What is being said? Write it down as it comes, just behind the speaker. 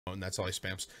And that's all he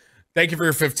spams. Thank you for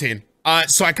your 15.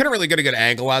 So I couldn't really get a good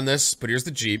angle on this, but here's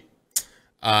the Jeep.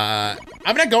 I'm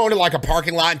gonna go into like a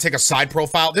parking lot and take a side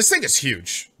profile. This thing is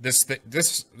huge. This it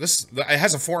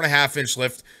has a 4.5-inch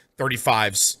lift,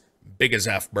 35s, big as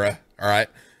F, bruh. All right.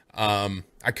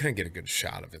 I couldn't get a good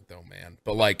shot of it though, man.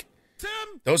 But like,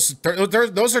 those are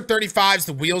 35s.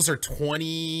 The wheels are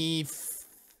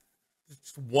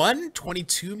 21,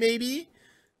 22 maybe.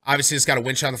 Obviously, it's got a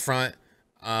winch on the front.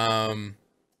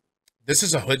 This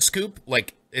is a hood scoop.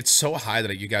 Like, it's so high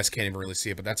that you guys can't even really see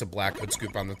it, but that's a black hood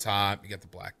scoop on the top. You got the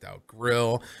blacked out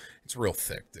grill. It's real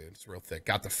thick, dude. It's real thick.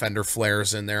 Got the fender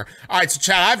flares in there. All right, so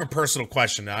Chad, I have a personal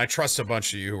question now. I trust a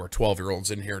bunch of you who are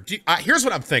 12-year-olds in here. Here's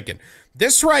what I'm thinking.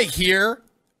 This right here,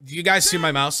 do you guys see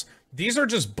my mouse? These are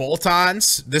just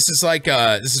bolt-ons. This is like,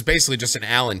 this is basically just an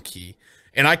Allen key.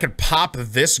 And I could pop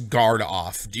this guard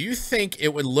off. Do you think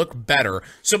it would look better?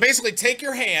 So basically, take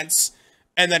your hands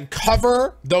and then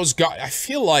cover those guards. I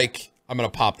feel like I'm going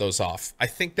to pop those off. I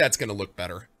think that's going to look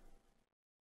better.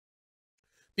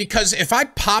 Because if I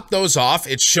pop those off,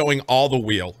 it's showing all the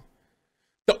wheel.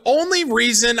 The only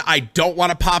reason I don't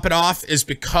want to pop it off is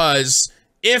because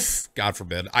if, God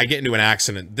forbid, I get into an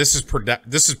accident, this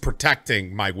is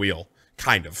protecting my wheel,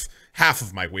 kind of. Half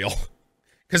of my wheel.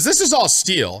 Because this is all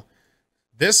steel.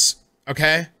 This,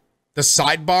 okay, the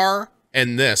sidebar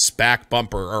and this back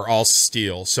bumper are all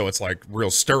steel, so it's like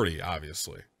real sturdy,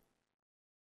 obviously.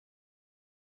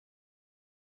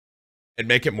 And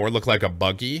make it more look like a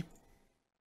buggy.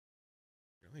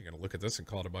 Really gonna look at this and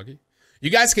call it a buggy?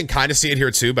 You guys can kind of see it here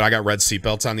too, but I got red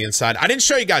seatbelts on the inside. I didn't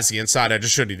show you guys the inside, I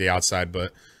just showed you the outside,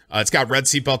 but it's got red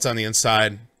seatbelts on the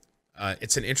inside.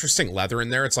 It's an interesting leather in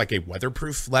there. It's like a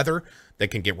weatherproof leather that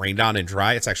can get rained on and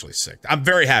dry. It's actually sick. I'm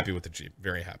very happy with the Jeep.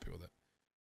 Very happy with it.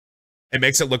 It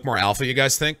makes it look more alpha, you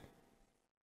guys think?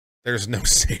 There's no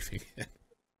saving it.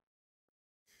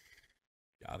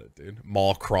 Got it, dude.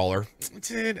 Mall crawler.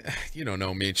 Dude, you don't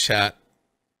know me, chat.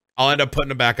 I'll end up putting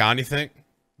it back on, you think?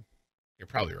 You're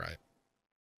probably right.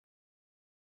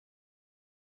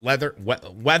 Leather,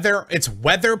 it's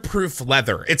weatherproof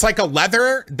leather. It's like a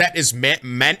leather that is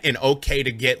meant and okay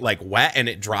to get like wet and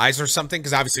it dries or something.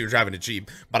 Because obviously you're driving a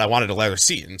Jeep, but I wanted a leather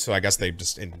seat, and so I guess they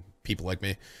just, and people like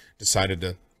me decided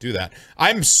to do that.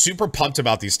 I'm super pumped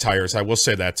about these tires. I will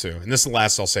say that too, and this is the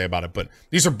last I'll say about it. But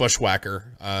these are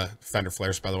Bushwhacker fender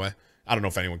flares, by the way. I don't know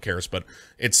if anyone cares, but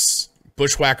it's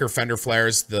Bushwhacker fender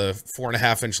flares. The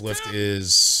 4.5-inch lift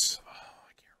is.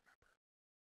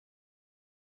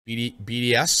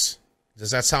 BDS. Does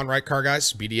that sound right, car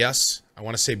guys? BDS. I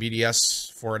want to say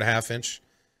BDS 4.5-inch.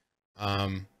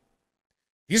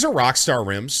 These are Rockstar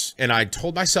rims, and I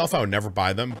told myself I would never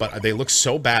buy them, but they look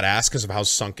so badass because of how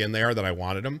sunk in they are that I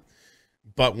wanted them.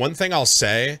 But one thing I'll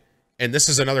say, and this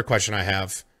is another question I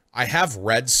have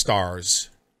red stars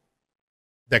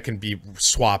that can be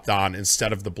swapped on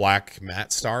instead of the black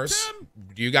matte stars.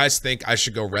 Do you guys think I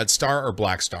should go red star or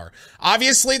black star?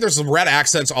 Obviously, there's red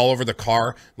accents all over the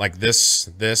car, like this,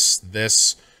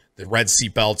 the red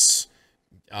seatbelts.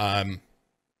 I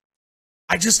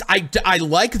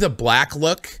like the black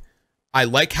look. I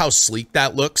like how sleek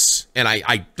that looks, and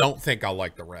I don't think I'll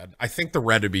like the red. I think the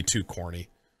red would be too corny.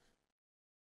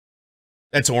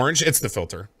 That's orange. It's the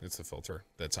filter. It's the filter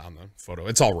that's on the photo.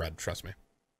 It's all red, trust me.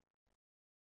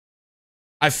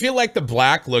 I feel like the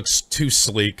black looks too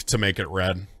sleek to make it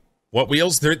red. What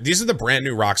wheels? These are the brand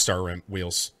new Rockstar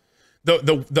wheels.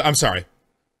 I'm sorry.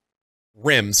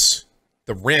 Rims.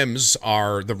 The rims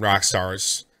are the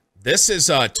Rockstars. This is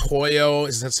a Toyo.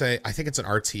 Does that say? I think it's an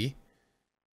RT.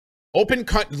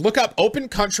 Look up Open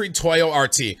Country Toyo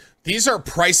RT. These are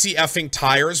pricey effing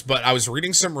tires, but I was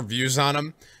reading some reviews on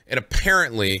them, and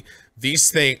apparently these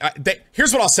things.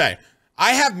 Here's what I'll say.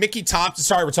 I have Mickey Thompson.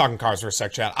 Sorry, we're talking cars for a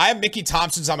sec, chat. I have Mickey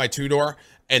Thompson's on my two-door,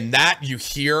 and that you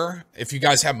hear, if you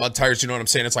guys have mud tires, you know what I'm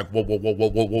saying? It's like, whoa, whoa, whoa, whoa,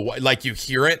 whoa, whoa. Like, you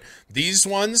hear it. These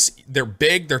ones, they're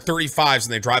big, they're 35s,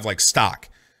 and they drive like stock.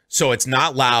 So it's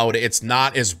not loud. It's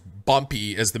not as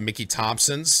bumpy as the Mickey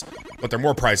Thompsons, but they're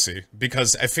more pricey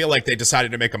because I feel like they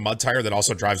decided to make a mud tire that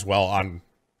also drives well on,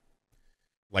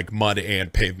 like, mud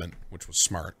and pavement, which was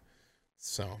smart.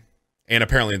 So, and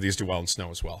apparently these do well in snow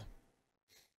as well.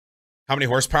 How many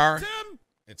horsepower? Tim?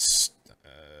 It's,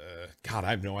 God, I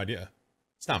have no idea.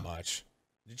 It's not much.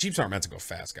 The Jeeps aren't meant to go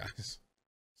fast, guys.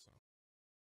 So.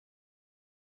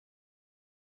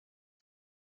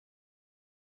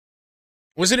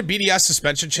 Was it a BDS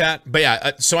suspension, chat? But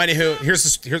yeah, so anywho, here's the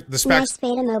specs. I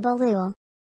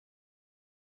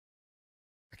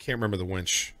can't remember the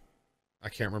winch. I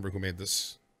can't remember who made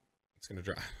this. It's gonna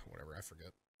drive, whatever, I forget.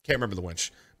 Can't remember the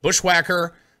winch.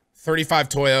 Bushwhacker, 35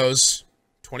 Toyos.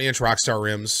 20-inch Rockstar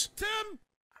rims. Tim?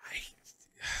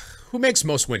 Who makes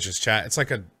most winches, chat? It's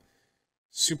like a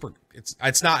super...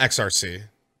 It's not XRC.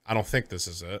 I don't think this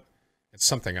is it. It's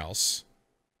something else.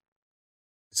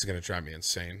 This is going to drive me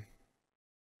insane.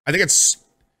 I think it's...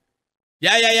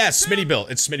 Yeah. Smitty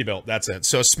built. It's Smitty built. That's it.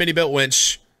 So Smitty built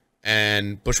winch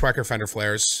and Bushwhacker fender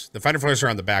flares. The fender flares are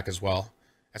on the back as well.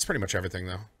 That's pretty much everything,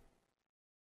 though.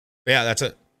 But yeah, that's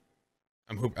it.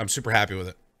 I'm super happy with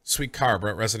it. Sweet car,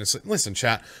 bro. Residence. Listen,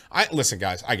 chat. Listen,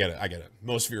 guys. I get it.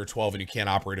 Most of you are 12 and you can't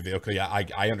operate a vehicle. Yeah,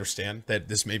 I understand that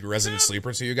this may be resident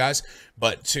sleeper to you guys,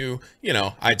 but to, you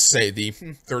know, I'd say the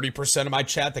 30% of my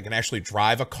chat that can actually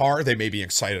drive a car, they may be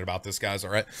excited about this, guys.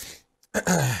 All right.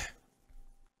 How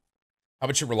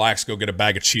about you relax? Go get a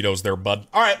bag of Cheetos, there, bud.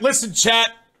 All right, listen,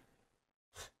 chat.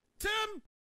 Tim.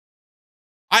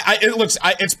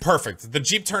 It's perfect. The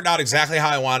Jeep turned out exactly how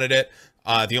I wanted it.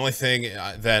 The only thing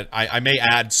that I may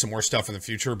add some more stuff in the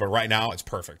future, but right now it's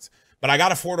perfect. But I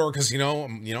got a 4-door because,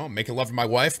 I'm making love to my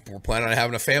wife. We're planning on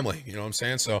having a family. You know what I'm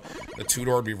saying? So the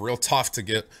 2-door would be real tough to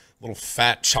get a little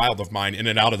fat child of mine in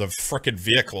and out of the frickin'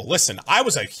 vehicle. Listen, I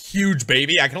was a huge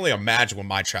baby. I can only imagine when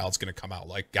my child's going to come out.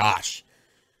 Like, gosh.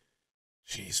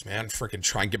 Jeez, man. Frickin'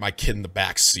 try and get my kid in the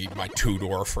back seat. My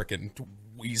 2-door frickin'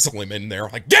 weasel him in there.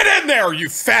 Like, get in there, you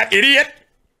fat idiot!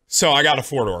 So I got a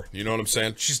 4-door. You know what I'm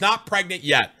saying? She's not pregnant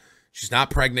yet.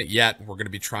 We're going to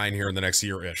be trying here in the next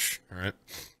year-ish. All right?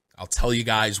 I'll tell you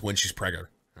guys when she's pregnant.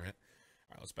 All right?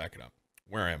 All right, let's back it up.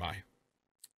 Where am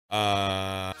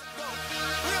I?